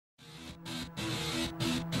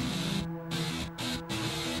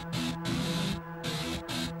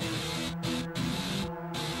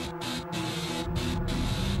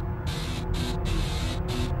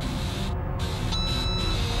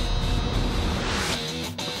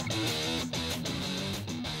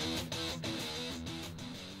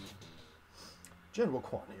General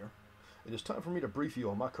Quan here. It is time for me to brief you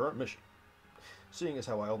on my current mission. Seeing as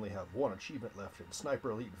how I only have one achievement left in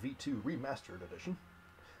Sniper Elite V2 Remastered Edition,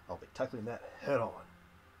 I'll be tackling that head on.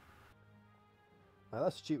 My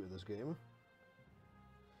last achievement in this game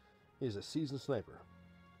is a seasoned sniper,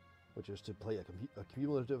 which is to play a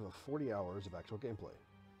cumulative of 40 hours of actual gameplay,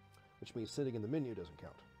 which means sitting in the menu doesn't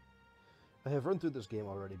count. I have run through this game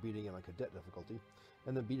already, beating it on Cadet difficulty,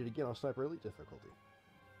 and then beat it again on Sniper Elite difficulty.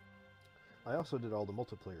 I also did all the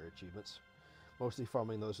multiplayer achievements, mostly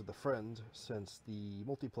farming those with a friend, since the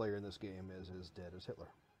multiplayer in this game is as dead as Hitler.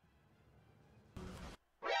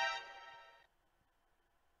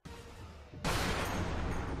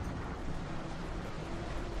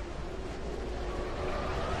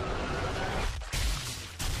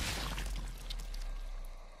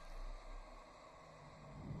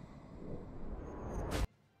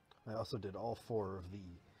 I also did all 4 of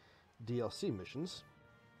the DLC missions,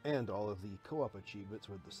 and all of the co-op achievements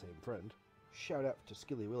with the same friend. Shout out to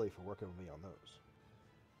SkillyWilly for working with me on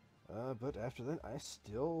those. But after that, I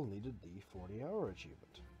still needed the 40-hour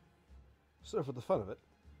achievement. So for the fun of it,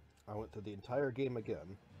 I went through the entire game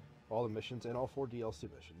again, all the missions and all 4 DLC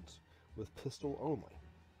missions, with pistol only.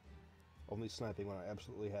 Only sniping when I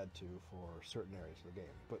absolutely had to for certain areas of the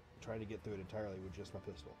game, but trying to get through it entirely with just my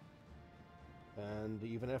pistol. And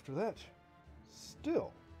even after that,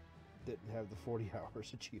 still didn't have the 40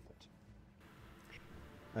 hours achievement.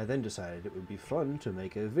 I then decided it would be fun to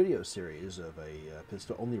make a video series of a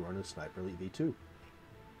pistol-only run of Sniper Elite V2.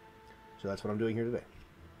 So that's what I'm doing here today.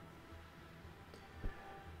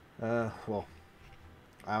 Well,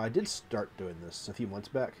 I did start doing this a few months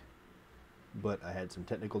back, but I had some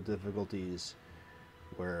technical difficulties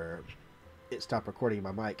where it stopped recording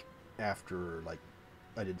my mic after, like,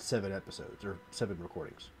 I did 7 episodes, or 7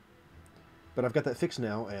 recordings. But I've got that fixed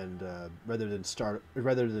now, and rather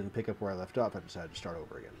than pick up where I left off, I decided to start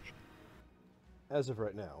over again. As of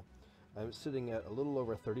right now, I'm sitting at a little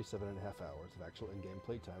over 37.5 hours of actual in-game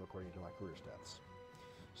playtime according to my career stats.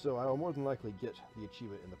 So I will more than likely get the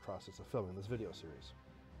achievement in the process of filming this video series.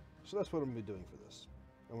 So that's what I'm going to be doing for this.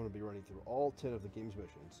 I'm going to be running through all 10 of the game's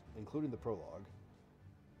missions, including the prologue,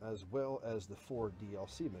 as well as the 4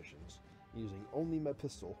 DLC missions, using only my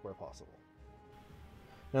pistol where possible.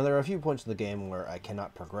 Now, there are a few points in the game where I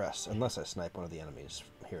cannot progress unless I snipe one of the enemies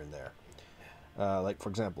here and there. Like, for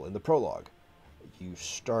example, in the prologue, you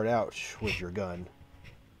start out with your gun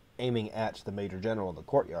aiming at the Major General in the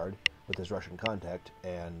courtyard with his Russian contact,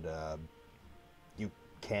 and you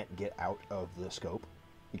can't get out of the scope.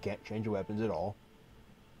 You can't change your weapons at all.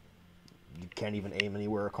 You can't even aim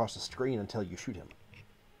anywhere across the screen until you shoot him.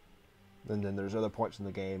 And then there's other points in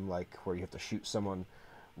the game, like where you have to shoot someone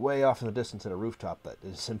way off in the distance at a rooftop that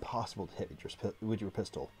is impossible to hit with your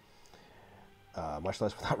pistol, much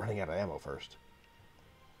less without running out of ammo first.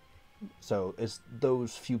 So it's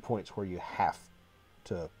those few points where you have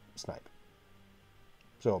to snipe.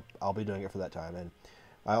 So I'll be doing it for that time, and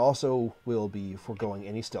I also will be foregoing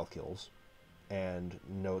any stealth kills and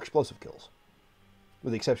no explosive kills,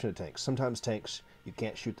 with the exception of tanks. Sometimes tanks, you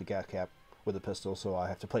can't shoot the gas cap with a pistol, so I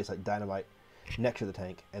have to place like dynamite next to the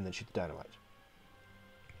tank and then shoot the dynamite.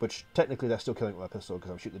 Which, technically, that's still killing it with my pistol because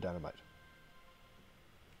I'm shooting the dynamite.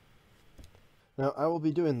 Now, I will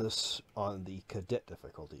be doing this on the Cadet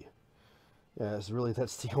difficulty, as really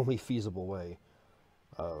that's the only feasible way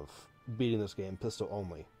of beating this game pistol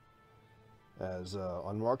only. As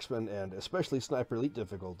on Marksman and especially Sniper Elite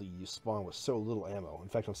difficulty, you spawn with so little ammo. In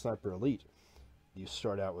fact, on Sniper Elite, you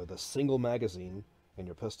start out with a single magazine in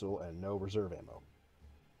your pistol and no reserve ammo.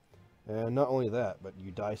 And not only that, but you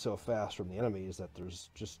die so fast from the enemies that there's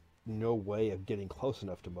just no way of getting close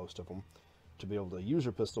enough to most of them to be able to use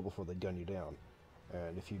your pistol before they gun you down.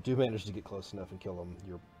 And if you do manage to get close enough and kill them,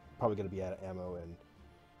 you're probably going to be out of ammo, and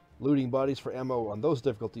looting bodies for ammo on those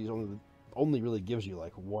difficulties only really gives you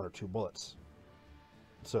like 1 or 2 bullets.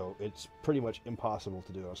 So it's pretty much impossible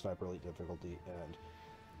to do on Sniper Elite difficulty, and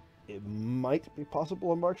it might be possible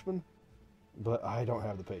on Marksman, but I don't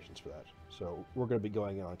have the patience for that. So we're going to be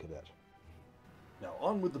going in on Cadet. Now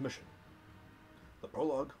on with the mission. The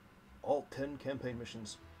prologue, all 10 campaign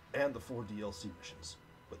missions, and the 4 DLC missions,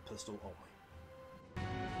 with pistol only.